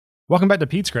Welcome back to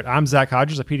Pediatrics. I'm Zach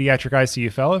Hodges, a pediatric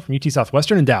ICU fellow from UT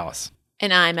Southwestern in Dallas.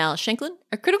 And I'm Alice Shanklin,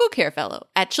 a critical care fellow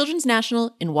at Children's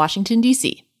National in Washington,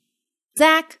 D.C.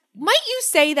 Zach, might you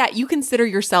say that you consider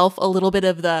yourself a little bit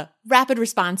of the rapid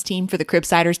response team for the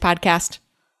Cribsiders podcast?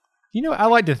 You know, I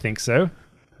like to think so.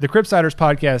 The Cribsiders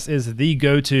podcast is the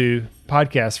go-to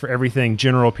podcast for everything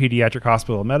general pediatric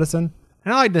hospital medicine.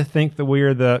 And I like to think that we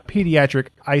are the pediatric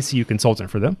ICU consultant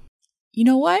for them. You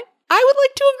know what? I would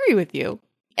like to agree with you.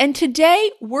 And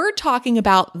today we're talking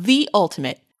about the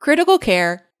ultimate critical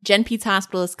care Gen Peds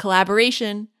Hospitalist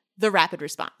collaboration, the rapid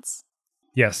response.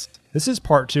 Yes, this is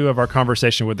part 2 of our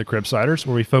conversation with the Cribsiders,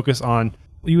 where we focus on,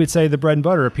 you would say, the bread and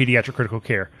butter of pediatric critical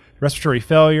care: respiratory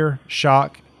failure,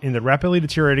 shock, and the rapidly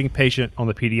deteriorating patient on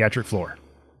the pediatric floor.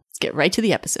 Let's get right to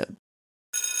the episode.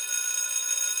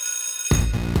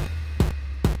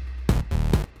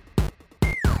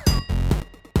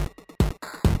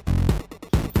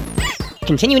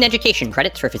 Continuing education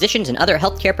credits for physicians and other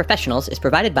healthcare professionals is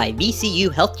provided by VCU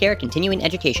Healthcare Continuing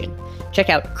Education. Check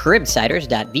out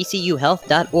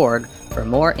cribsiders.vcuhealth.org for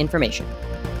more information.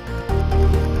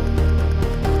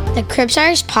 The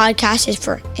Cribsiders podcast is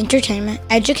for entertainment,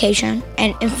 education,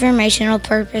 and informational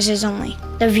purposes only.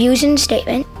 The views and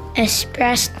statements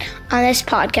expressed on this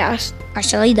podcast are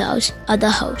solely those of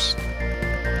the host.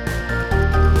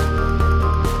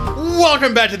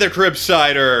 Welcome back to the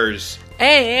Cribsiders.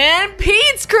 And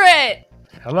Peds Crit!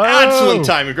 Hello! Excellent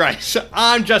timing, guys.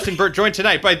 I'm Justin Burt, joined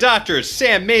tonight by doctors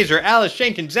Sam Mazer, Alice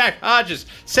Shankin, Zach Hodges.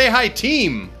 Say hi,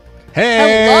 team.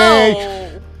 Hey!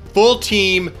 Hello! Full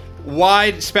team,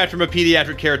 wide spectrum of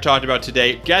pediatric care talked about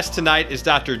today. Guest tonight is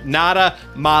Dr. Nada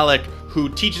Mallick, who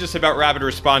teaches us about rapid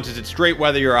responses. It's great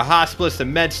whether you're a hospitalist, a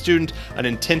med student, an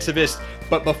intensivist.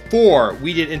 But before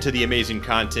we get into the amazing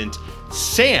content,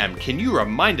 Sam, can you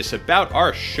remind us about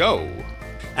our show?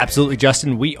 Absolutely,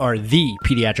 Justin. We are the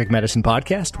Pediatric Medicine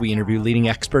Podcast. We interview leading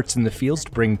experts in the fields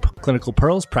to bring clinical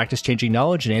pearls, practice-changing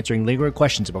knowledge, and answering legal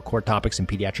questions about core topics in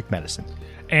pediatric medicine.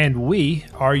 And we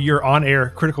are your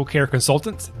on-air critical care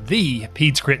consultants, the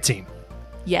Peds Crit team.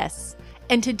 Yes.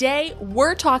 And today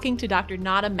we're talking to Dr.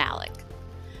 Nada Mallick.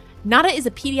 Nada is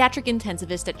a pediatric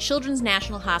intensivist at Children's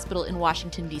National Hospital in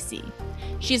Washington, D.C.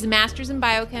 She has a master's in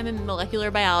biochem and molecular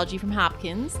biology from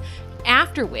Hopkins,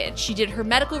 after which she did her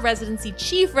medical residency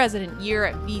chief resident year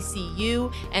at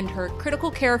VCU and her critical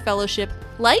care fellowship,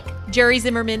 like Jerry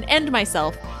Zimmerman and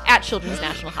myself, at Children's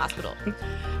National Hospital.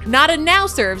 Nada now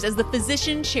serves as the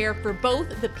physician chair for both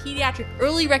the Pediatric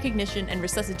Early Recognition and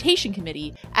Resuscitation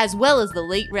Committee, as well as the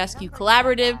Late Rescue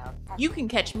Collaborative. You can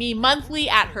catch me monthly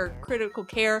at her critical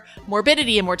care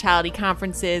morbidity and mortality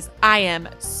conferences. I am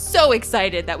so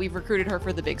excited that we've recruited her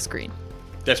for the big screen.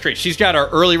 That's great. She's got our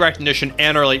early recognition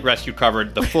and our late rescue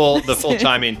covered, the full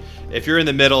timing. If you're in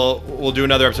the middle, we'll do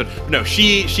another episode. No,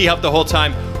 she helped the whole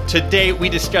time. Today, we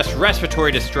discuss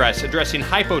respiratory distress, addressing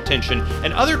hypotension,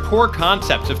 and other core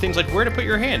concepts of things like where to put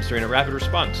your hands during a rapid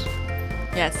response.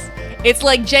 Yes. It's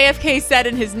like JFK said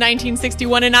in his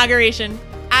 1961 inauguration,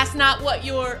 ask not what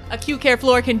your acute care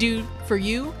floor can do for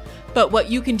you, but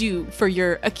what you can do for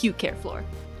your acute care floor.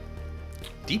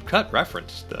 Deep cut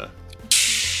reference.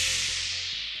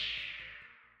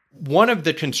 One of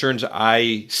the concerns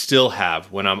I still have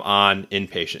when I'm on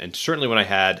inpatient, and certainly when I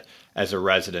had as a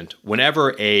resident,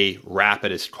 whenever a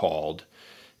rapid is called,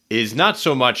 is not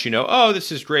so much, oh,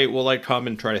 this is great, we'll come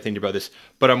and try to think about this,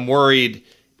 but I'm worried,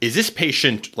 is this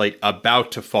patient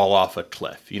about to fall off a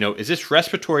cliff? Is this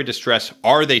respiratory distress?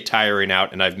 Are they tiring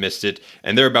out and I've missed it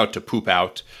and they're about to poop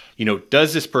out?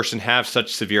 Does this person have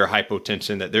such severe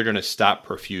hypotension that they're going to stop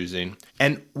perfusing?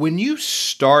 And when you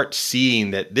start seeing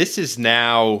that this is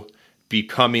now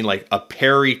becoming like a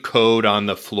peri code on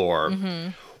the floor,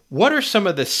 what are some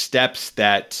of the steps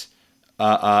that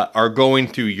are going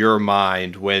through your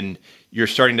mind when you're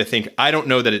starting to think, I don't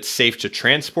know that it's safe to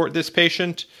transport this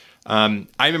patient? I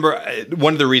remember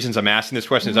one of the reasons I'm asking this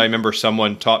question is I remember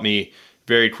someone taught me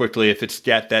very quickly, if it's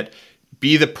that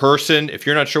be the person, if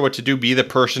you're not sure what to do, be the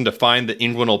person to find the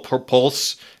inguinal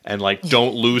pulse and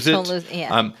don't lose it. Don't lose,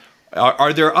 yeah.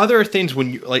 Are there other things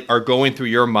when you are going through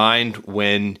your mind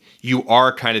when you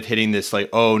are kind of hitting this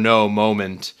oh no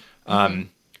moment?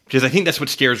 Because I think that's what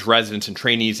scares residents and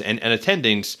trainees and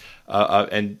attendings,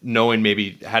 and knowing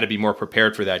maybe how to be more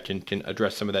prepared for that can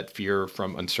address some of that fear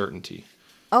from uncertainty.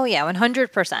 Oh, yeah,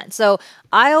 100%. So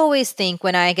I always think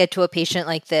when I get to a patient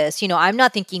like this, I'm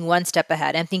not thinking one step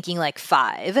ahead. I'm thinking like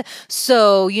 5.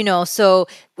 So, so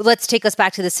let's take us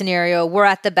back to the scenario. We're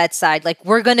at the bedside. Like,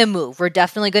 we're going to move. We're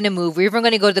definitely going to move. We're even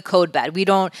going to go to the code bed. We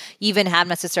don't even have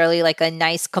necessarily like a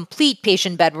nice, complete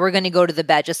patient bed. We're going to go to the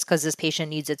bed just because this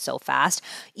patient needs it so fast.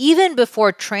 Even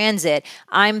before transit,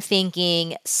 I'm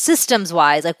thinking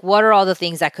systems-wise, like what are all the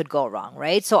things that could go wrong,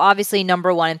 right? So obviously,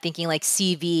 number one, I'm thinking like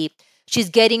CV. She's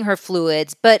getting her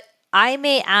fluids, but I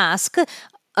may ask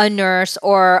a nurse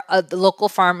or a local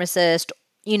pharmacist,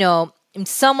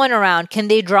 someone around, can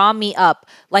they draw me up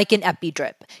like an epi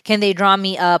drip? Can they draw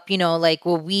me up, like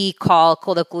what we call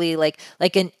colloquially like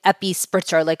an epi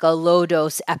spritzer, like a low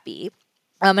dose epi?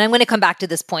 And I'm going to come back to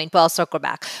this point, but I'll circle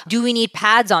back. Do we need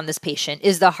pads on this patient?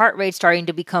 Is the heart rate starting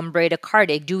to become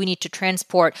bradycardic? Do we need to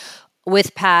transport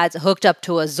with pads hooked up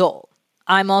to a Zoll?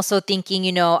 I'm also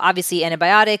thinking, obviously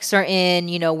antibiotics are in,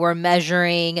 we're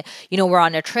measuring, we're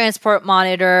on a transport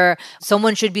monitor.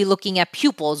 Someone should be looking at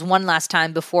pupils one last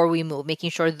time before we move, making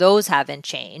sure those haven't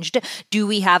changed. Do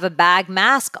we have a bag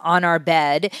mask on our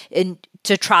bed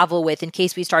to travel with in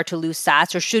case we start to lose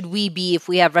sats? Or should we be, if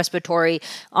we have respiratory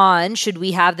on, should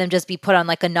we have them just be put on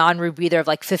like a non-rebreather of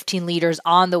like 15 liters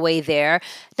on the way there?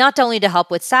 Not only to help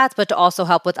with sats, but to also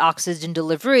help with oxygen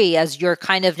delivery as you're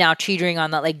kind of now teetering on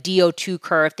that like DO2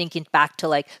 curve, thinking back to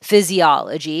like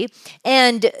physiology.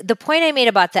 And the point I made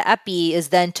about the epi is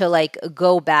then to like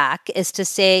go back is to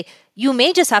say, you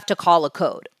may just have to call a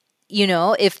code.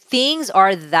 If things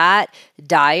are that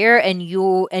dire and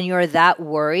you're that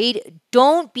worried,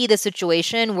 don't be the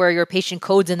situation where your patient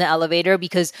codes in the elevator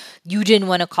because you didn't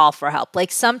want to call for help.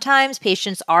 Like sometimes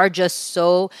patients are just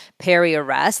so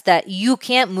peri-arrest that you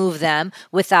can't move them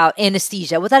without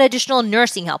anesthesia, without additional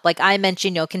nursing help. Like I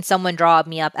mentioned, can someone draw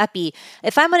me up epi?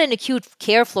 If I'm on an acute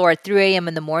care floor at 3 a.m.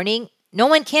 in the morning, no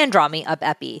one can draw me up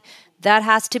epi. That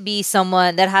has to be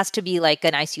someone, that has to be like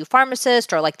an ICU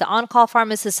pharmacist or like the on-call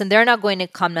pharmacist, and they're not going to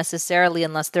come necessarily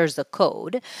unless there's a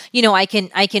code. I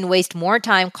can waste more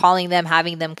time calling them,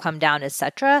 having them come down,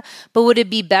 etc. But would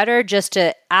it be better just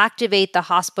to activate the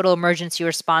hospital emergency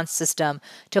response system,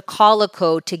 to call a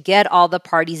code, to get all the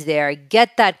parties there,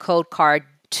 get that code card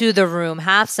to the room,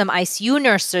 have some ICU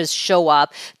nurses show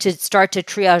up to start to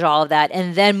triage all of that,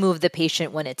 and then move the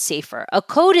patient when it's safer. A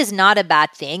code is not a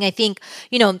bad thing. I think,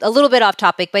 a little bit off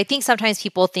topic, but I think sometimes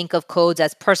people think of codes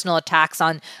as personal attacks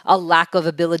on a lack of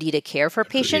ability to care for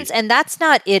patients, and that's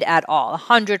not it at all,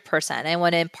 100%. I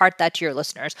want to impart that to your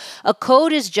listeners. A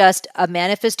code is just a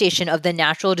manifestation of the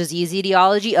natural disease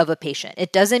etiology of a patient.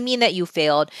 It doesn't mean that you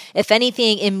failed. If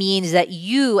anything, it means that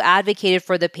you advocated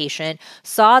for the patient,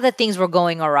 saw that things were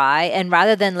going awry, and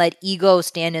rather than let ego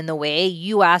stand in the way,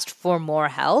 you asked for more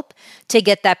help to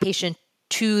get that patient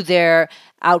to their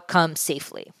outcome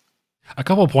safely. A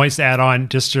couple of points to add on,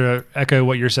 just to echo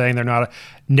what you're saying.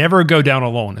 Never go down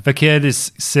alone. If a kid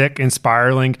is sick and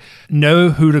spiraling,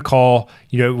 know who to call.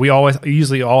 We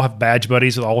usually all have badge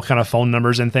buddies with all kind of phone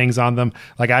numbers and things on them.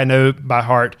 Like I know by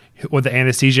heart what the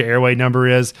anesthesia airway number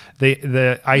is,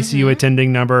 the ICU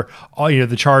attending number,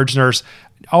 the charge nurse.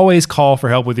 Always call for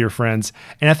help with your friends.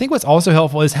 And I think what's also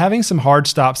helpful is having some hard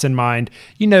stops in mind.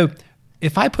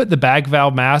 If I put the bag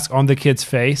valve mask on the kid's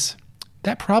face,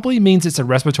 that probably means it's a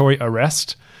respiratory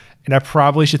arrest. And I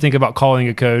probably should think about calling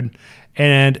a code.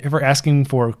 And if we're asking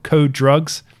for code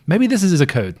drugs, maybe this is a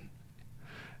code.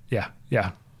 Yeah.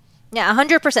 Yeah,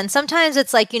 100%. Sometimes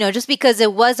it's like, just because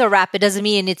it was a rapid doesn't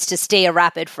mean it's to stay a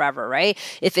rapid forever, right?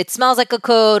 If it smells like a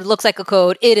code, looks like a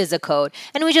code, it is a code.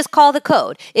 And we just call the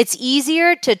code. It's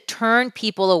easier to turn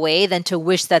people away than to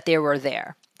wish that they were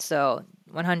there. So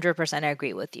 100% I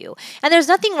agree with you. And there's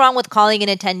nothing wrong with calling and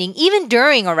attending even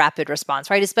during a rapid response,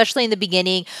 right? Especially in the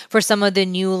beginning for some of the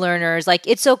new learners. Like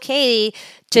it's okay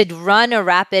to run a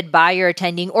rapid by your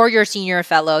attending or your senior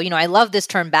fellow. I love this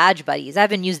term badge buddies. I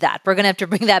haven't used that. We're going to have to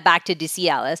bring that back to DC,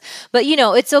 Alice. But,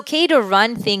 it's okay to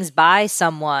run things by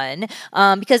someone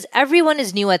because everyone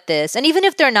is new at this. And even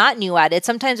if they're not new at it,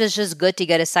 sometimes it's just good to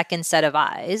get a second set of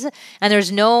eyes. And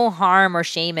there's no harm or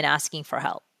shame in asking for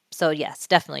help. So yes,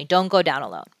 definitely don't go down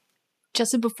alone.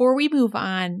 Justin, before we move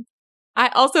on, I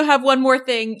also have one more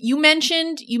thing. You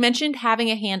mentioned having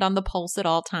a hand on the pulse at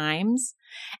all times.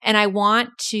 And I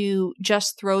want to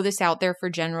just throw this out there for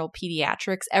general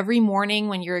pediatrics. Every morning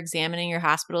when you're examining your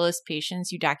hospitalist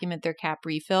patients, you document their cap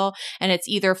refill, and it's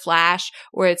either flash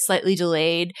or it's slightly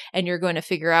delayed, and you're going to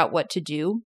figure out what to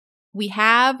do.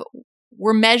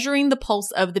 We're measuring the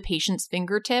pulse of the patient's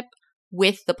fingertip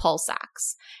with the pulse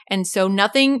ox. And so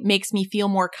nothing makes me feel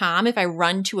more calm if I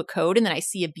run to a code and then I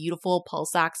see a beautiful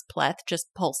pulse ox pleth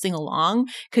just pulsing along,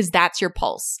 because that's your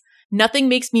pulse. Nothing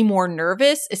makes me more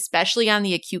nervous, especially on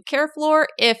the acute care floor,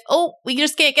 if, we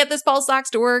just can't get this pulse ox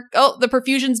to work. Oh, the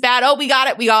perfusion's bad. Oh, we got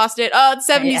it. We lost it. Oh, it's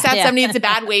 70, 70. It's a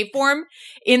bad waveform.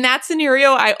 In that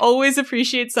scenario, I always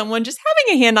appreciate someone just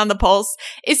having a hand on the pulse,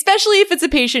 especially if it's a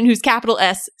patient who's capital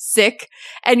S sick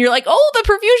and you're like, oh, the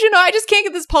perfusion, I just can't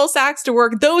get this pulse ox to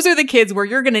work. Those are the kids where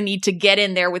you're going to need to get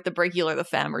in there with the brachial or the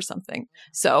fem or something.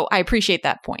 So I appreciate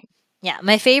that point. Yeah,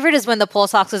 my favorite is when the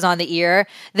pulse ox is on the ear,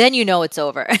 then you know it's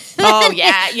over. Oh,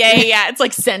 yeah. It's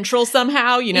like central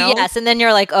somehow, Yes, and then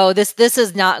you're like, oh, this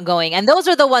is not going. And those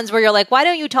are the ones where you're like, why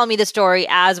don't you tell me the story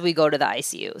as we go to the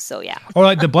ICU? So, yeah. Or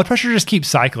like the blood pressure just keeps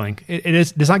cycling.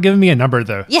 It's not giving me a number,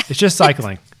 though. Yeah. It's just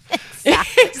cycling.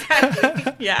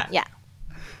 Exactly. Yeah.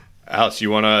 Alice, you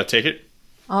want to take it?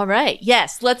 All right.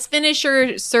 Yes. Let's finish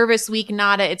your service week,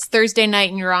 Nada. It's Thursday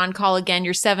night and you're on call again.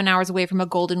 You're 7 hours away from a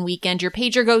golden weekend. Your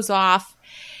pager goes off.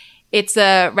 It's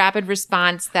a rapid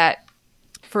response that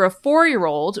for a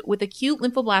 4-year-old with acute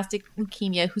lymphoblastic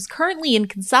leukemia who's currently in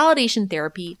consolidation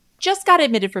therapy, just got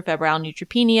admitted for febrile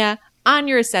neutropenia. On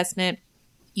your assessment,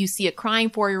 you see a crying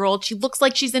 4-year-old. She looks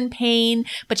like she's in pain,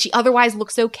 but she otherwise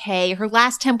looks okay. Her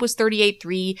last temp was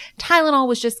 38.3. Tylenol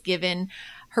was just given.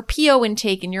 Her PO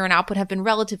intake and urine output have been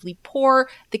relatively poor.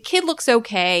 The kid looks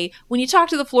okay. When you talk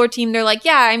to the floor team, they're like,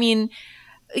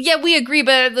 we agree,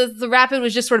 but the rapid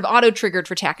was just sort of auto-triggered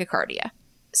for tachycardia.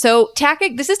 So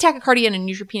this is tachycardia in a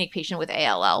neutropenic patient with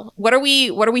ALL. What are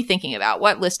we thinking about?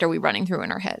 What list are we running through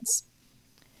in our heads?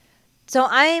 So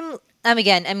I'm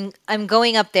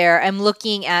going up there. I'm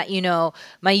looking at,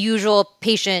 my usual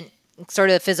patient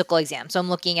sort of physical exam. So I'm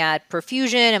looking at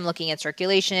perfusion, I'm looking at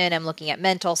circulation, I'm looking at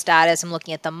mental status, I'm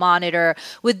looking at the monitor.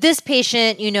 With this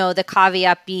patient, the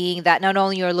caveat being that not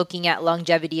only you're looking at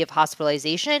longevity of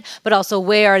hospitalization, but also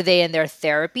where are they in their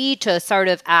therapy to sort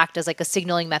of act as like a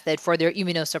signaling method for their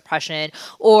immunosuppression.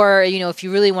 Or, if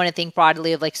you really want to think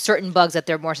broadly of like certain bugs that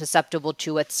they're more susceptible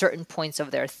to at certain points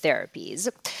of their therapies.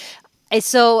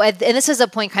 So, and this is a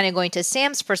point kind of going to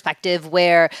Sam's perspective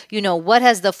where, what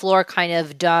has the floor kind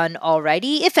of done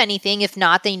already? If anything, if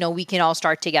not, then, we can all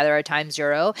start together at time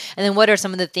 0. And then what are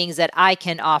some of the things that I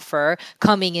can offer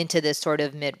coming into this sort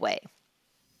of midway?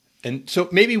 And so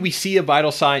maybe we see a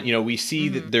vital sign, we see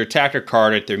that they're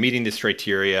tachycardic, they're meeting this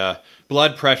criteria.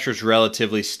 Blood pressure's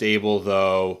relatively stable,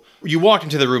 though. You walk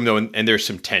into the room, though, and there's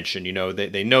some tension.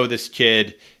 They know this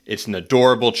kid. It's an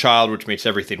adorable child, which makes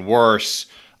everything worse.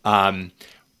 Are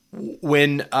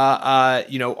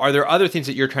there other things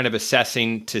that you're kind of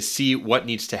assessing to see what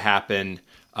needs to happen?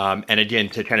 And again,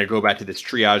 to kind of go back to this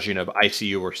triaging of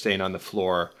ICU or staying on the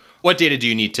floor, what data do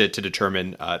you need to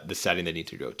determine the setting they need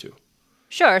to go to?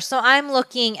 Sure. So I'm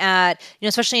looking at,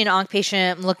 especially an onc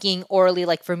patient, I'm looking orally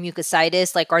like for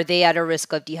mucositis, like are they at a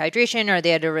risk of dehydration? Are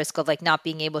they at a risk of like not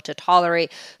being able to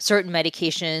tolerate certain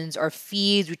medications or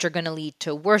feeds, which are going to lead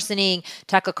to worsening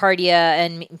tachycardia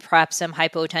and perhaps some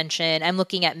hypotension? I'm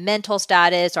looking at mental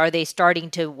status. Are they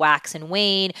starting to wax and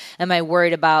wane? Am I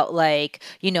worried about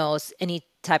any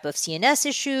type of CNS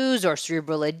issues or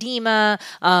cerebral edema?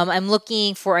 I'm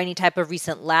looking for any type of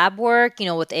recent lab work,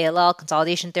 with ALL,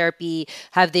 consolidation therapy.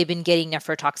 Have they been getting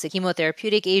nephrotoxic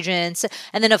chemotherapeutic agents?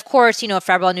 And then, of course,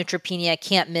 febrile neutropenia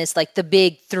can't miss like the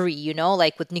big 3,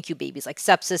 like with NICU babies, like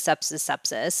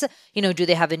sepsis. Do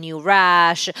they have a new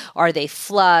rash? Are they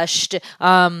flushed?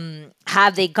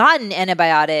 Have they gotten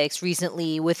antibiotics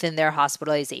recently within their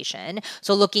hospitalization?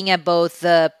 So looking at both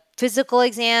the physical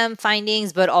exam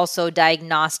findings, but also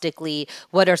diagnostically,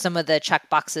 what are some of the check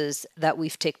boxes that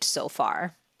we've ticked so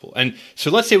far? And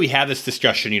so let's say we have this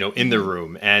discussion, in the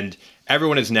room, and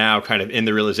everyone is now kind of in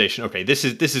the realization, okay, this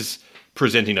is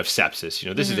presenting of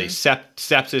sepsis. This is a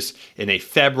sepsis in a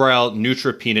febrile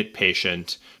neutropenic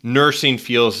patient. Nursing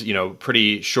feels,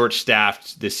 pretty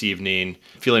short-staffed this evening,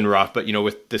 feeling rough. But,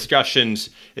 with discussions,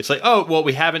 it's like, oh, well,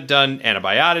 we haven't done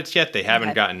antibiotics yet. They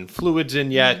haven't gotten fluids in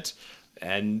yet.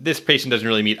 And this patient doesn't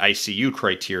really meet ICU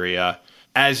criteria.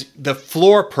 As the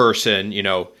floor person,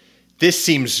 this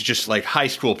seems just like high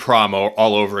school prom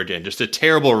all over again. Just a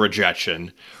terrible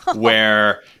rejection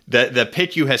where the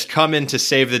PICU has come in to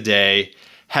save the day,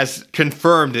 has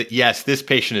confirmed that, yes, this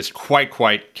patient is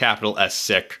quite capital S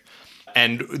sick,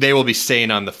 and they will be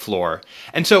staying on the floor.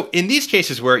 And so in these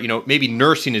cases where, maybe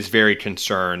nursing is very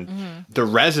concerned, the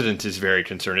resident is very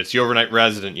concerned. It's the overnight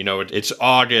resident, it's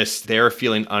August, they're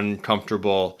feeling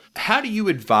uncomfortable. How do you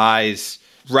advise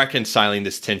reconciling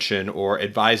this tension or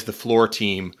advise the floor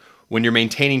team when you're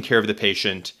maintaining care of the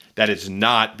patient that is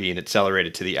not being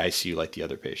accelerated to the ICU like the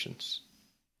other patients?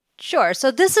 Sure.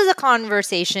 So this is a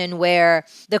conversation where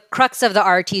the crux of the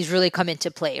RTs really come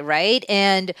into play, right?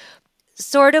 And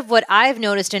sort of what I've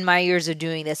noticed in my years of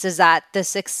doing this is that the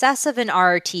success of an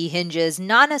RRT hinges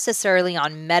not necessarily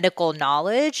on medical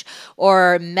knowledge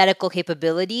or medical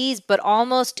capabilities, but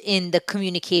almost in the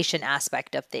communication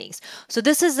aspect of things. So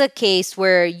this is a case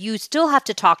where you still have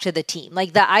to talk to the team.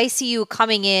 Like the ICU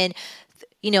coming in,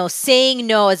 saying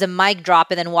no as a mic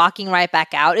drop and then walking right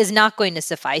back out is not going to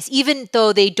suffice, even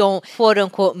though they don't, quote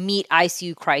unquote, meet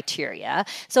ICU criteria.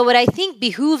 So what I think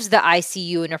behooves the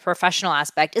ICU in a professional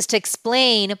aspect is to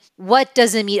explain what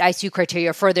doesn't meet ICU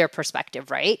criteria for their perspective,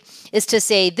 right? Is to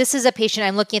say, this is a patient,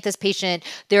 I'm looking at this patient,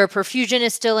 their perfusion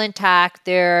is still intact,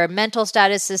 their mental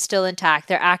status is still intact,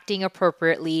 they're acting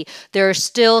appropriately, there are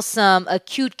still some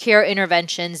acute care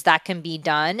interventions that can be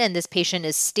done, and this patient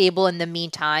is stable in the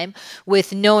meantime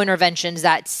with no interventions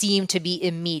that seem to be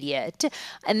immediate.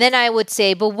 And then I would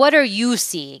say, but what are you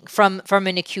seeing from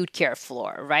an acute care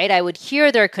floor, right? I would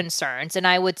hear their concerns and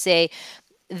I would say,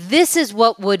 this is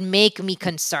what would make me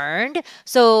concerned.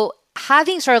 So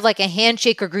having sort of like a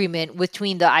handshake agreement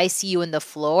between the ICU and the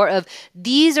floor of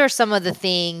these are some of the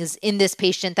things in this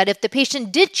patient that if the patient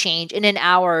did change in an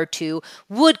hour or two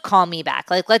would call me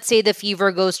back. Like let's say the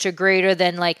fever goes to greater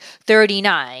than like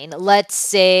 39. Let's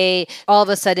say all of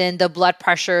a sudden the blood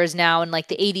pressure is now in like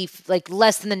the 80, like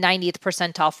less than the 90th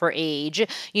percentile for age.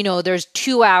 There's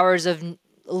 2 hours of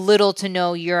little to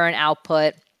no urine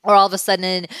output. Or all of a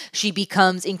sudden she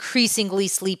becomes increasingly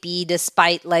sleepy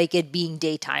despite like it being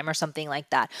daytime or something like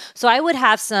that. So I would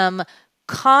have some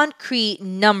concrete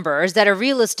numbers that are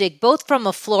realistic, both from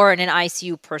a floor and an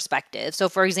ICU perspective. So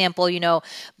for example,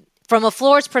 from a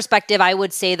floor's perspective, I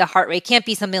would say the heart rate can't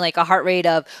be something like a heart rate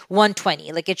of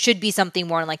 120. Like it should be something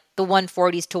more in like the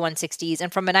 140s to 160s.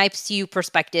 And from an ICU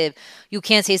perspective, you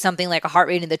can't say something like a heart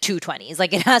rate in the 220s.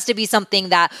 Like it has to be something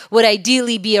that would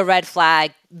ideally be a red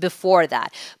flag before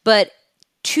that. But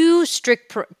two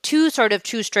strict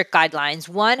guidelines.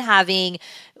 One, having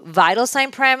vital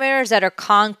sign parameters that are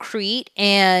concrete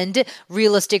and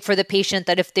realistic for the patient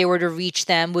that if they were to reach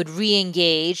them would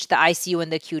re-engage the ICU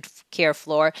and the acute care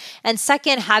floor. And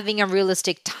second, having a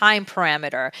realistic time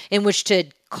parameter in which to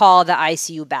call the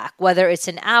ICU back, whether it's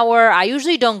an hour. I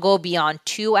usually don't go beyond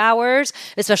 2 hours,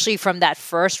 especially from that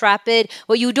first rapid.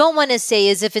 What you don't want to say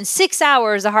is if in 6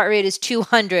 hours the heart rate is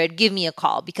 200, give me a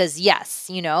call because yes,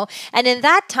 And in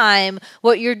that time,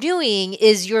 what you're doing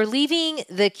is you're leaving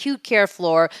the acute care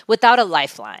floor without a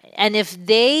lifeline. And if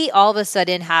they all of a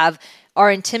sudden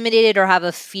are intimidated or have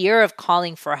a fear of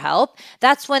calling for help,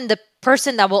 that's when the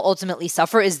person that will ultimately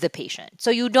suffer is the patient.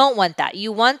 So you don't want that.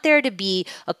 You want there to be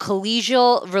a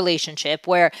collegial relationship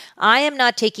where I am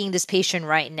not taking this patient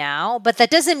right now, but that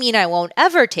doesn't mean I won't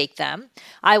ever take them.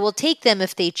 I will take them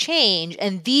if they change.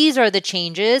 And these are the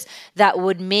changes that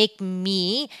would make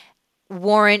me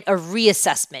warrant a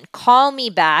reassessment. Call me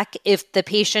back if the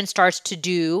patient starts to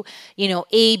do,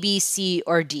 A, B, C,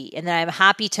 or D. And then I'm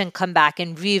happy to come back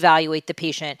and reevaluate the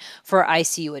patient for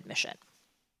ICU admission.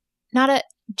 Nada,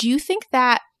 do you think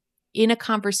that in a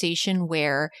conversation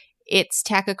where it's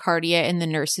tachycardia and the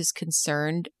nurse is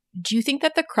concerned, do you think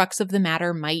that the crux of the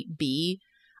matter might be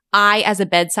I, as a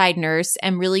bedside nurse,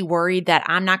 am really worried that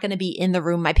I'm not going to be in the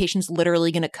room. My patient's literally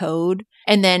going to code.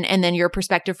 And then your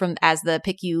perspective from as the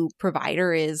PICU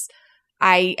provider is,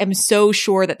 I am so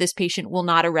sure that this patient will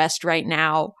not arrest right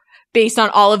now based on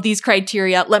all of these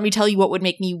criteria. Let me tell you what would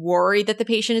make me worried that the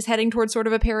patient is heading towards sort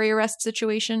of a peri-arrest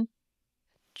situation.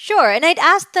 Sure. And I'd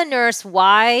ask the nurse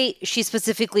why she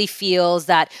specifically feels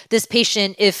that this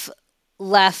patient, if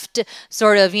left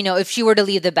sort of, if she were to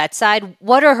leave the bedside,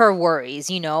 what are her worries?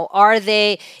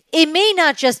 It may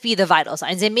not just be the vital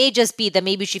signs. It may just be that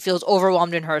maybe she feels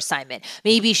overwhelmed in her assignment.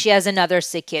 Maybe she has another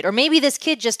sick kid, or maybe this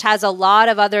kid just has a lot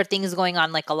of other things going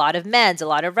on, like a lot of meds, a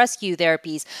lot of rescue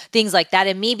therapies, things like that.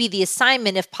 And maybe the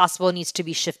assignment, if possible, needs to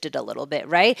be shifted a little bit,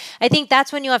 right? I think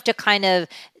that's when you have to kind of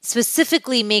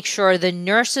specifically make sure the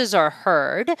nurses are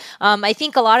heard. I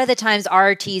think a lot of the times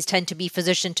RRTs tend to be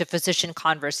physician to physician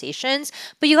conversations,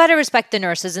 but you got to respect the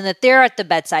nurses and that they're at the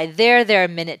bedside. They're there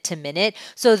minute to minute.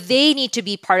 So they need to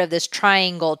be part of this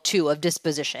triangle too of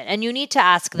disposition. And you need to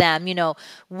ask them,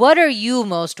 what are you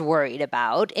most worried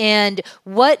about? And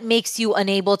what makes you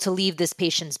unable to leave this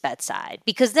patient's bedside?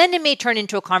 Because then it may turn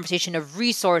into a conversation of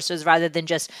resources rather than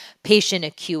just patient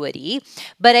acuity.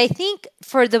 But I think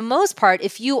for the most part,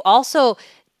 if you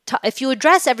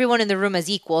address everyone in the room as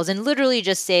equals and literally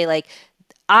just say like,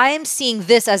 I'm seeing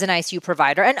this as an ICU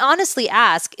provider, and honestly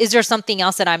ask, is there something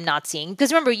else that I'm not seeing?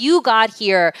 Because remember, you got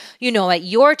here, at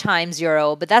your time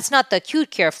zero, but that's not the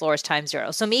acute care floor's time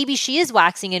zero. So maybe she is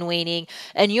waxing and waning,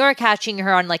 and you're catching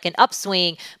her on like an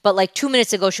upswing, but like 2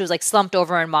 minutes ago, she was like slumped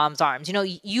over in mom's arms.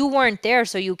 You weren't there,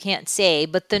 so you can't say,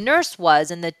 but the nurse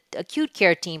was, and the acute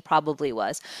care team probably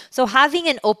was. So having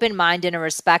an open mind and a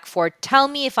respect for, tell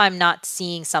me if I'm not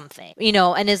seeing something,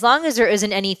 and as long as there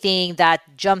isn't anything that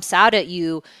jumps out at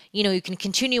you, you can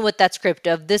continue with that script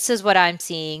of, this is what I'm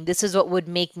seeing, this is what would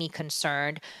make me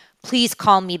concerned. Please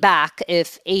call me back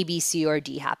if A, B, C, or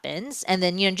D happens. And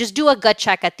then, just do a gut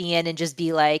check at the end and just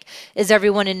be like, is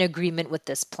everyone in agreement with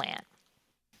this plan?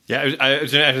 Yeah, I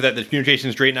was going to add that the communication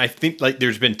is great. And I think like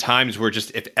there's been times where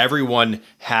just if everyone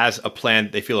has a plan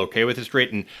they feel okay with, it's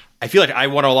great. And I feel like I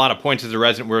won a lot of points as a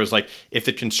resident where it was like, if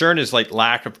the concern is like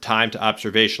lack of time to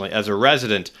observation, like as a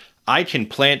resident, I can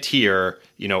plant here,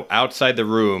 outside the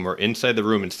room or inside the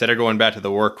room instead of going back to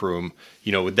the workroom.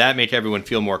 Would that make everyone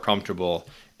feel more comfortable?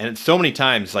 And so many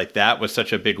times like that was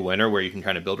such a big winner where you can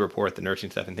kind of build rapport with the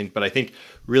nursing staff and things. But I think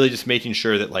really just making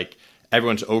sure that like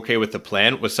everyone's okay with the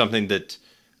plan was something that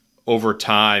over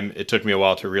time, it took me a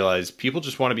while to realize people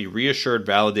just want to be reassured,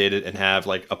 validated, and have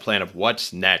like a plan of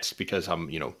what's next because I'm,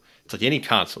 it's like any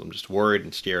consult. I'm just worried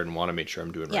and scared and want to make sure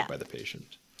I'm doing right by the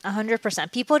patient.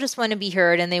 100%. People just want to be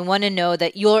heard, and they want to know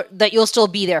that you'll still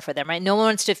be there for them, right? No one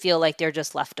wants to feel like they're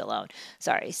just left alone.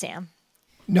 Sorry, Sam.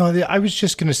 No, I was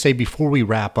just going to say before we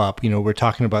wrap up, we're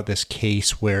talking about this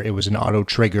case where it was an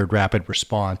auto-triggered rapid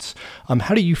response.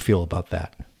 How do you feel about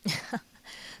that?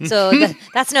 So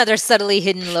that's another subtly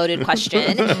hidden loaded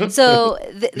question. So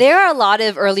there are a lot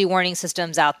of early warning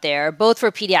systems out there, both for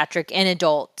pediatric and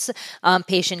adult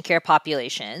patient care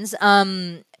populations.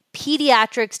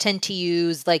 Pediatrics tend to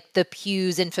use like the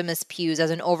PEWS, infamous PEWS,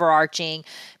 as an overarching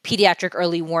pediatric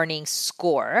early warning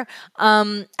score.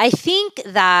 I think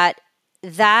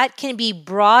that can be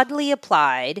broadly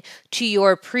applied to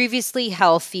your previously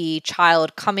healthy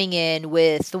child coming in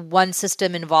with one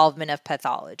system involvement of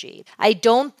pathology. I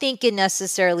don't think it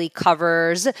necessarily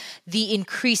covers the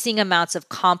increasing amounts of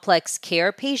complex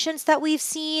care patients that we've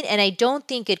seen, and I don't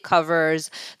think it covers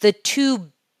the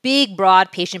two big,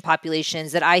 broad patient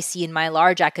populations that I see in my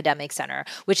large academic center,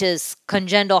 which is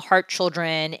congenital heart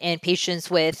children and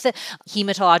patients with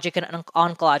hematologic and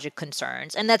oncologic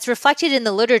concerns. And that's reflected in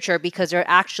the literature because there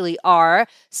actually are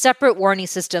separate warning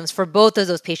systems for both of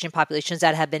those patient populations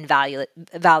that have been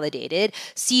validated.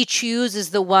 CCHOOS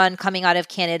is the one coming out of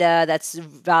Canada that's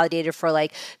validated for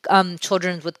like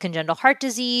children with congenital heart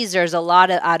disease. There's a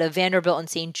lot out of Vanderbilt and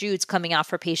St. Jude's coming out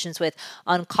for patients with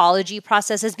oncology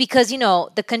processes because,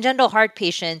 the congenital heart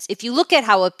patients, if you look at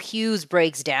how a PEWS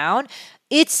breaks down,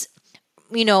 it's,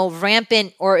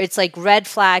 rampant, or it's like red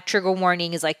flag trigger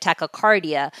warning is like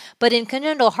tachycardia. But in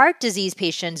congenital heart disease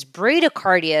patients,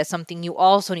 bradycardia is something you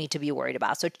also need to be worried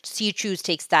about. So CCHOOS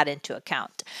takes that into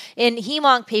account. In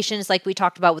hem-onc patients, like we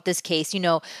talked about with this case,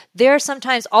 they're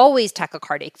sometimes always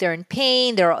tachycardic. They're in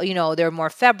pain. They're more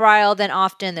febrile than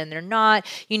often than they're not,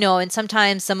 and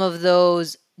sometimes some of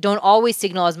those don't always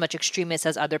signal as much extremis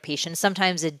as other patients.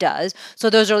 Sometimes it does. So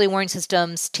those early warning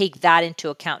systems take that into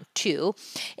account too.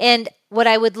 And what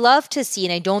I would love to see,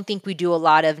 and I don't think we do a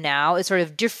lot of now, is sort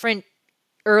of different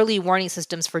early warning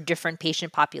systems for different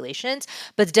patient populations,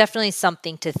 but it's definitely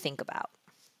something to think about.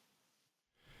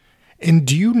 And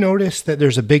do you notice that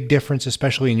there's a big difference,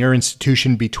 especially in your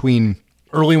institution, between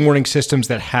early warning systems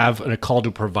that have a call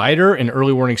to provider and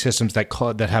early warning systems that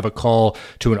have a call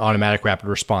to an automatic rapid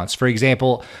response? For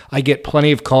example, I get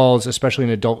plenty of calls, especially in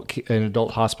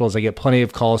adult hospitals. I get plenty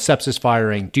of calls, sepsis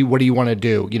firing. What do you want to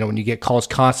do? When you get calls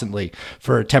constantly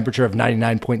for a temperature of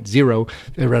 99.0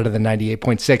 rather than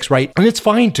 98.6, right? And it's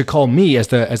fine to call me as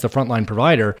the frontline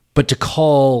provider, but to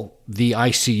call the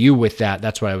ICU with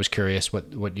that's what I was curious. What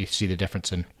do you see the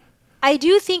difference in? I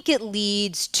do think it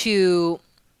leads to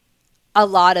a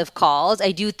lot of calls.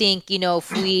 I do think,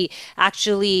 if we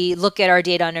actually look at our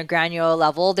data on a granular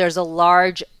level, there's a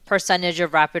large percentage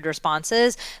of rapid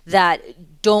responses that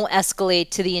don't escalate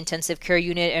to the intensive care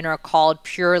unit and are called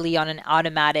purely on an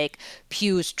automatic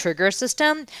PEWS trigger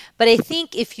system. But I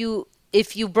think if you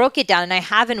broke it down, and I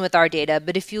haven't with our data,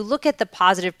 but if you look at the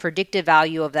positive predictive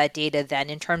value of that data then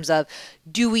in terms of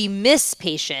do we miss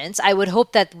patients, I would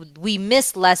hope that we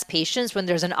miss less patients when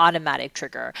there's an automatic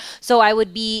trigger. So I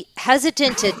would be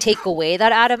hesitant to take away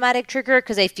that automatic trigger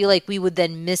because I feel like we would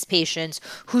then miss patients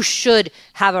who should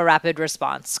have a rapid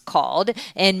response called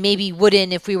and maybe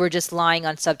wouldn't if we were just lying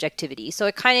on subjectivity. So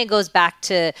it kind of goes back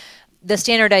to the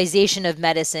standardization of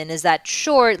medicine is that,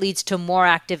 sure, it leads to more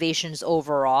activations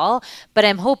overall, but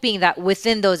I'm hoping that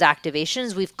within those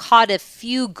activations, we've caught a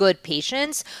few good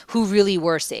patients who really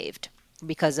were saved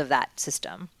because of that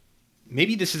system.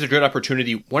 Maybe this is a good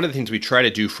opportunity. One of the things we try to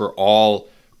do for all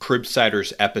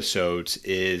Cribsiders episodes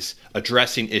is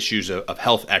addressing issues of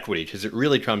health equity, because it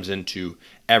really comes into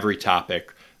every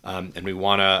topic, and we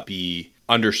want to be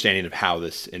understanding of how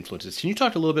this influences. Can you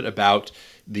talk a little bit about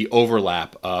the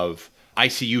overlap of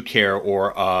ICU care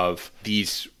or of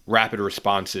these rapid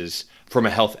responses from a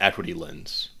health equity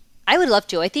lens? I would love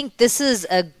to. I think this is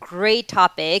a great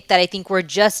topic that I think we're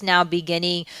just now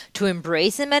beginning to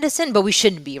embrace in medicine, but we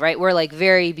shouldn't be, right? We're like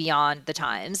very beyond the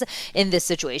times in this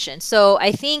situation. So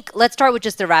I think let's start with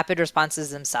just the rapid responses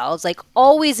themselves. Like,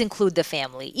 always include the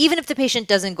family, even if the patient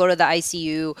doesn't go to the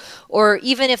ICU, or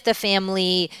even if the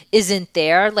family isn't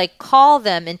there, like call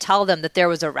them and tell them that there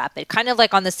was a rapid, kind of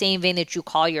like on the same vein that you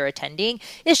call your attending.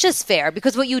 It's just fair,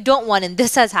 because what you don't want, and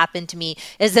this has happened to me,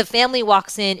 is the family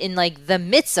walks in like the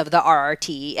midst of the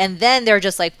RRT, and then they're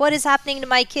just like, what is happening to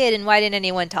my kid, and why didn't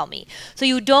anyone tell me? So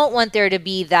you don't want there to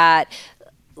be that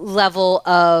level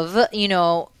of,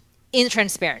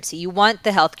 intransparency. You want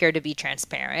the healthcare to be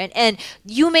transparent, and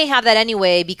you may have that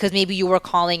anyway because maybe you were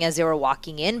calling as they were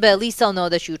walking in, but at least they'll know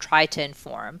that you tried to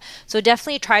inform. So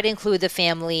definitely try to include the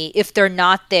family. If they're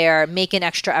not there, make an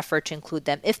extra effort to include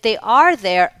them. If they are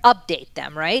there, update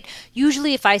them, right?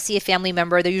 Usually if I see a family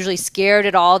member, they're usually scared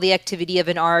at all the activity of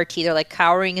an RRT. They're like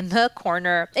cowering in the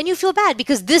corner, and you feel bad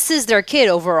because this is their kid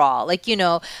overall,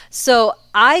 so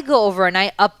I go over and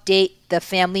I update the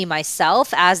family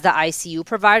myself as the ICU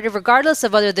provider, regardless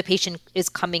of whether the patient is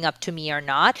coming up to me or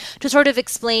not, to sort of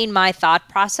explain my thought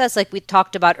process like we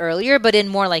talked about earlier, but in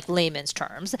more like layman's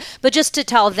terms. But just to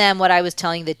tell them what I was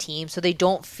telling the team so they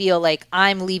don't feel like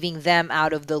I'm leaving them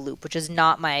out of the loop, which is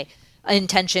not my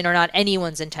intention or not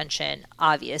anyone's intention,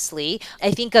 obviously. I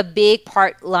think a big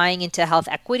part lying into health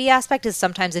equity aspect is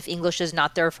sometimes if English is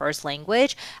not their first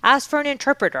language, ask for an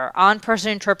interpreter.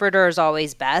 On-person interpreter is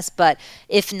always best, but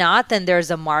if not, then there's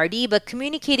a Marty. But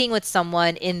communicating with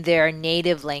someone in their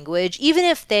native language, even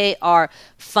if they are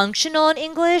functional in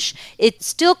English, it's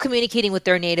still communicating with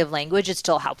their native language. It's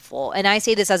still helpful. And I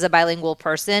say this as a bilingual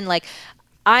person, like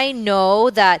I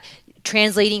know that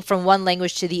translating from one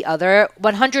language to the other,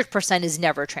 100% is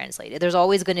never translated. There's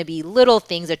always going to be little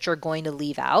things that you're going to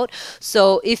leave out.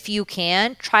 So if you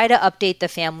can, try to update the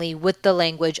family with the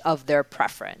language of their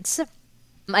preference.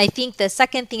 I think the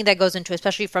second thing that goes into,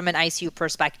 especially from an ICU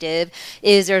perspective,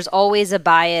 is there's always a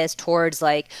bias towards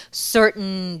like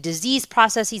certain disease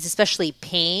processes, especially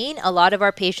pain. A lot of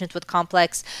our patients with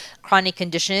complex chronic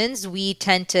conditions, we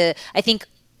tend to, I think,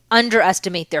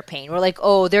 underestimate their pain. We're like,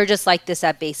 oh, they're just like this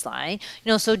at baseline.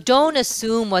 So don't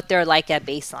assume what they're like at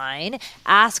baseline.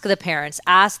 Ask the parents,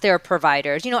 ask their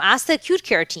providers, ask the acute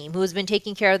care team who has been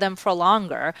taking care of them for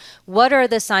longer. What are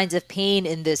the signs of pain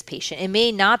in this patient? It may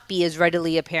not be as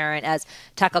readily apparent as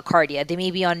tachycardia. They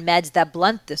may be on meds that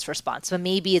blunt this response, but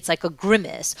maybe it's like a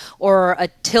grimace or a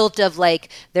tilt of like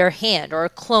their hand or a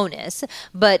clonus.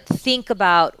 But think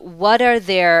about what are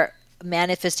their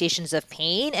manifestations of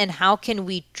pain and how can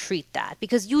we treat that,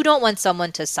 because you don't want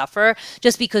someone to suffer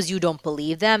just because you don't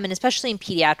believe them. And especially in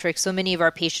pediatrics, so many of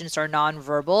our patients are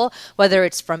nonverbal, whether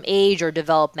it's from age or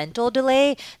developmental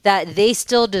delay, that they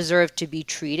still deserve to be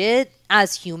treated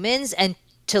as humans and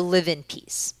to live in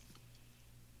peace.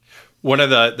 One of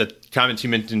the comments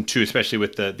you mentioned too, especially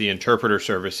with the interpreter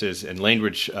services and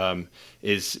language,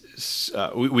 is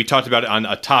we talked about it on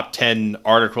a top 10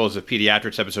 articles of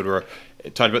pediatrics episode where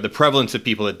it talked about the prevalence of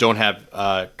people that don't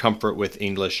have comfort with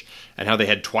English and how they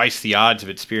had twice the odds of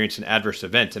experiencing an adverse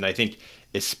event. And I think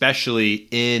especially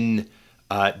in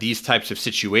these types of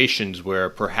situations where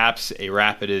perhaps a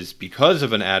rapid is because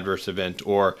of an adverse event,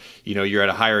 or you're at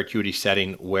a higher acuity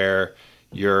setting where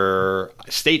your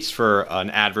states for an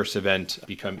adverse event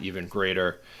become even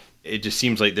greater, it just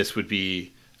seems like this would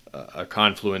be a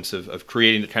confluence of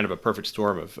creating kind of a perfect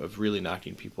storm of really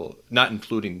knocking people, not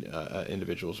including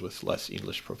individuals with less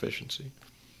English proficiency.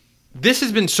 This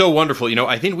has been so wonderful.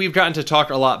 I think we've gotten to talk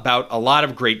a lot about a lot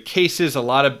of great cases, a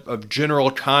lot of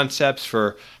general concepts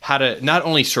for how to not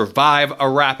only survive a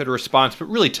rapid response, but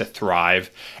really to thrive.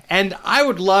 And I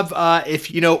would love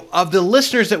if, of the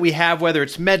listeners that we have, whether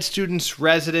it's med students,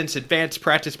 residents, advanced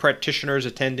practice practitioners,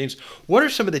 attendings, what are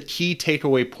some of the key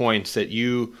takeaway points that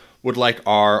you would like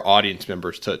our audience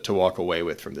members to walk away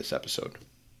with from this episode?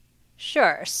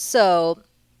 Sure. So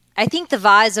I think the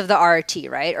vibes of the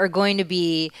RRT, right, are going to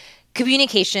be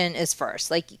communication is first.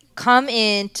 Like, come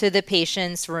into the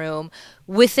patient's room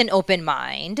with an open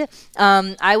mind.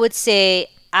 I would say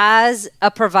as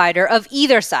a provider of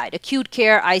either side, acute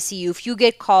care, ICU, if you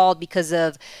get called because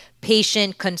of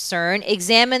patient concern,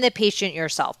 examine the patient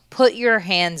yourself. Put your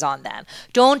hands on them.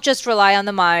 Don't just rely on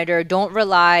the monitor. Don't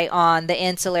rely on the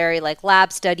ancillary like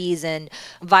lab studies and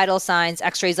vital signs,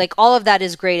 x-rays. Like all of that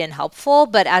is great and helpful.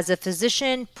 But as a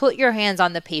physician, put your hands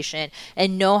on the patient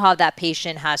and know how that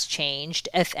patient has changed,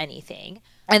 if anything.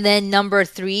 And then number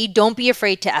 3, don't be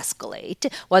afraid to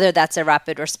escalate, whether that's a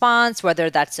rapid response, whether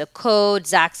that's a code.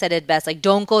 Zach said it best, like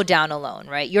don't go down alone,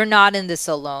 right? You're not in this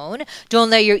alone. Don't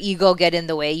let your ego get in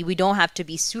the way. We don't have to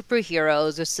be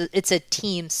superheroes. It's a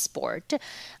team sport.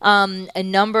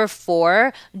 And number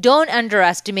 4, don't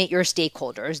underestimate your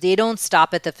stakeholders. They don't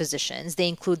stop at the physicians. They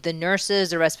include the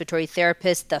nurses, the respiratory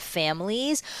therapists, the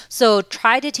families. So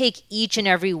try to take each and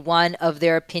every one of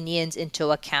their opinions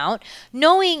into account,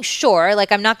 knowing, sure, like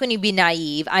I'm not going to be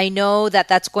naive. I know that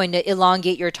that's going to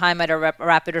elongate your time at a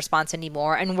rapid response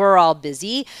anymore, and we're all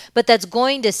busy, but that's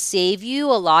going to save you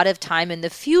a lot of time in the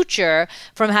future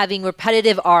from having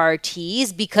repetitive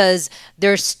RRTs because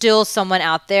there's still someone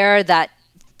out there that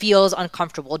feels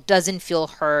uncomfortable, doesn't feel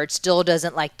heard, still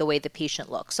doesn't like the way the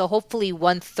patient looks. So hopefully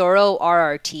one thorough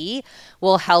RRT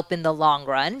will help in the long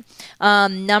run.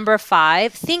 Number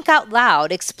 5, think out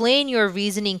loud. Explain your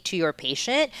reasoning to your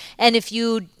patient. And if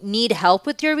you need help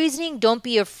with your reasoning, don't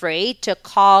be afraid to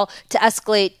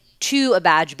escalate to a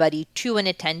badge buddy, to an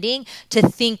attending, to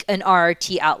think an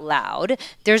RRT out loud.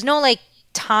 There's no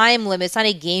time limit. It's not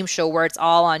a game show where it's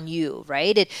all on you,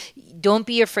 right? Don't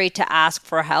be afraid to ask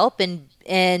for help and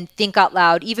think out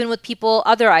loud, even with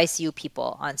other ICU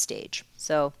people on stage.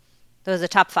 So those are the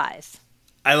top 5.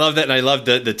 I love that. And I love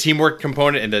the teamwork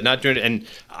component and the not doing it. And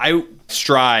I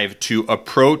strive to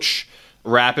approach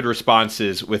rapid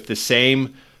responses with the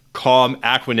same calm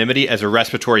equanimity as a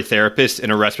respiratory therapist in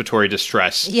a respiratory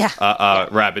distress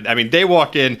rapid. I mean, they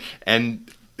walk in and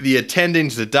the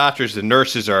attendings, the doctors, the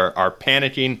nurses are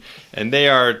panicking and they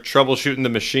are troubleshooting the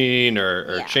machine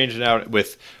or changing out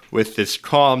with this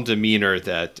calm demeanor.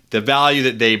 That the value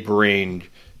that they bring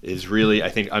is really, I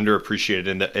think,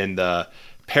 underappreciated in the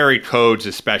peri codes,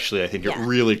 especially. I think it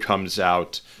really comes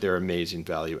out their amazing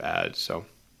value add. So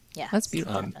yeah, that's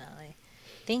beautiful. Definitely.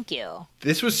 Thank you.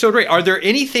 This was so great. Are there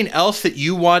anything else that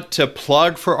you want to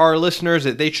plug for our listeners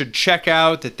that they should check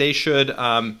out, that they should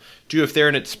do if they're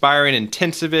an aspiring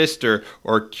intensivist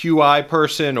or QI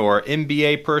person or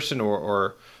MBA person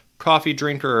or coffee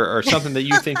drinker or something that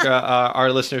you think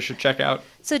our listeners should check out?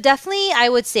 So definitely, I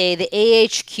would say the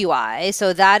AHQI.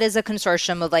 So that is a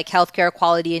consortium of healthcare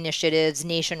quality initiatives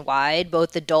nationwide,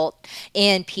 both adult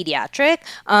and pediatric.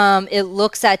 It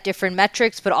looks at different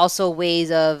metrics, but also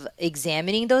ways of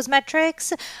examining those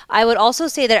metrics. I would also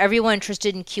say that everyone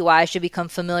interested in QI should become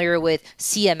familiar with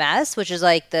CMS, which is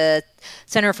the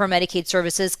Center for Medicaid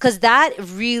Services, because that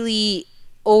really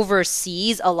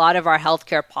oversees a lot of our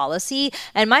healthcare policy.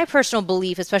 And my personal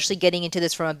belief, especially getting into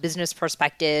this from a business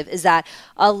perspective, is that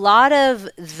a lot of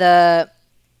the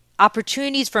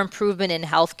opportunities for improvement in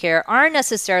healthcare aren't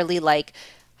necessarily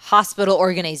hospital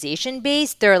organization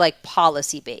based, they're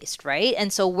policy based, right?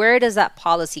 And so where does that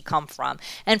policy come from?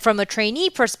 And from a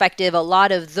trainee perspective, a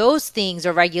lot of those things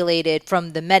are regulated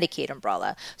from the Medicaid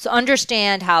umbrella. So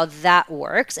understand how that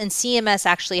works. And CMS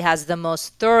actually has the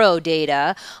most thorough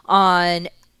data on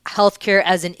healthcare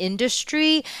as an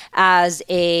industry, as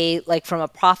from a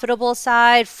profitable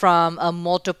side, from a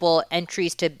multiple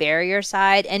entries to barrier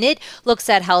side. And it looks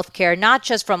at healthcare not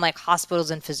just from hospitals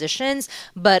and physicians,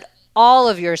 but all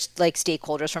of your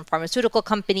stakeholders, from pharmaceutical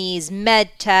companies, med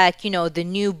tech, the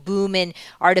new boom in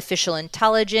artificial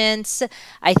intelligence.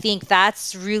 I think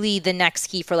that's really the next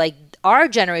key for our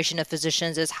generation of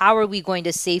physicians, is how are we going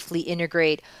to safely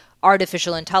integrate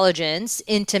artificial intelligence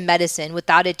into medicine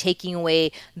without it taking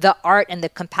away the art and the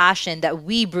compassion that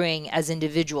we bring as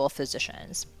individual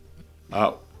physicians.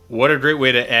 What a great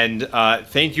way to end.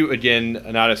 Thank you again,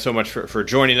 Anata, so much for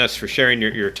joining us, for sharing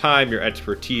your time, your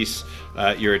expertise,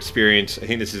 your experience. I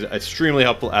think this is an extremely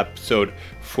helpful episode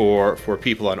for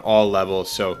people on all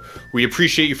levels. So we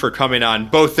appreciate you for coming on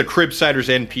both the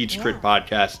Cribsiders and Peds Crit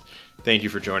podcast. Thank you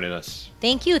for joining us.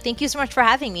 Thank you. Thank you so much for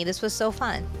having me. This was so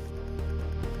fun.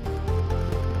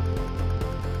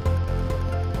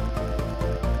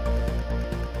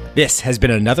 This has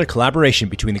been another collaboration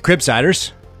between the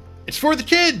Cribsiders. It's for the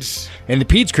kids. And the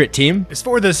Peds Crit team. It's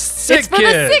for the sick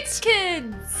kids.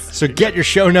 So get your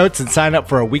show notes and sign up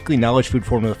for our weekly Knowledge Food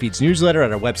Formula Feeds newsletter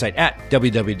at our website at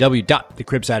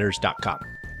www.thecribsiders.com.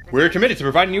 We're committed to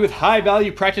providing you with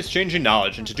high-value practice-changing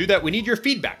knowledge, and to do that, we need your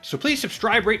feedback. So please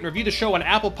subscribe, rate, and review the show on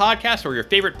Apple Podcasts or your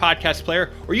favorite podcast player,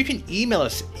 or you can email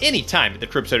us anytime at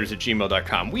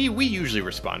thecribsiders@gmail.com. We usually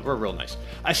respond. We're real nice.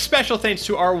 A special thanks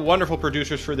to our wonderful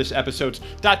producers for this episode,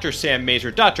 Dr. Sam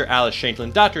Mazer, Dr. Alice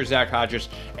Shanklin, Dr. Zach Hodges,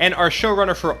 and our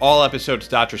showrunner for all episodes,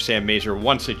 Dr. Sam Mazer.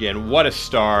 Once again, what a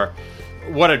star.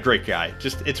 What a great guy.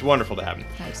 It's wonderful to have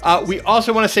him. We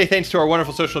also want to say thanks to our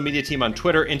wonderful social media team on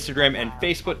Twitter, Instagram, and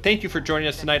Facebook. Thank you for joining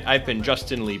us tonight. I've been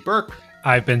Justin Lee Burke.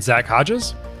 I've been Zach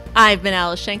Hodges. I've been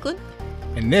Alice Shanklin.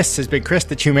 And this has been Chris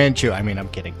the Chew Man Chew. I mean, I'm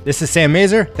kidding. This is Sam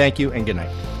Mazer. Thank you and good night.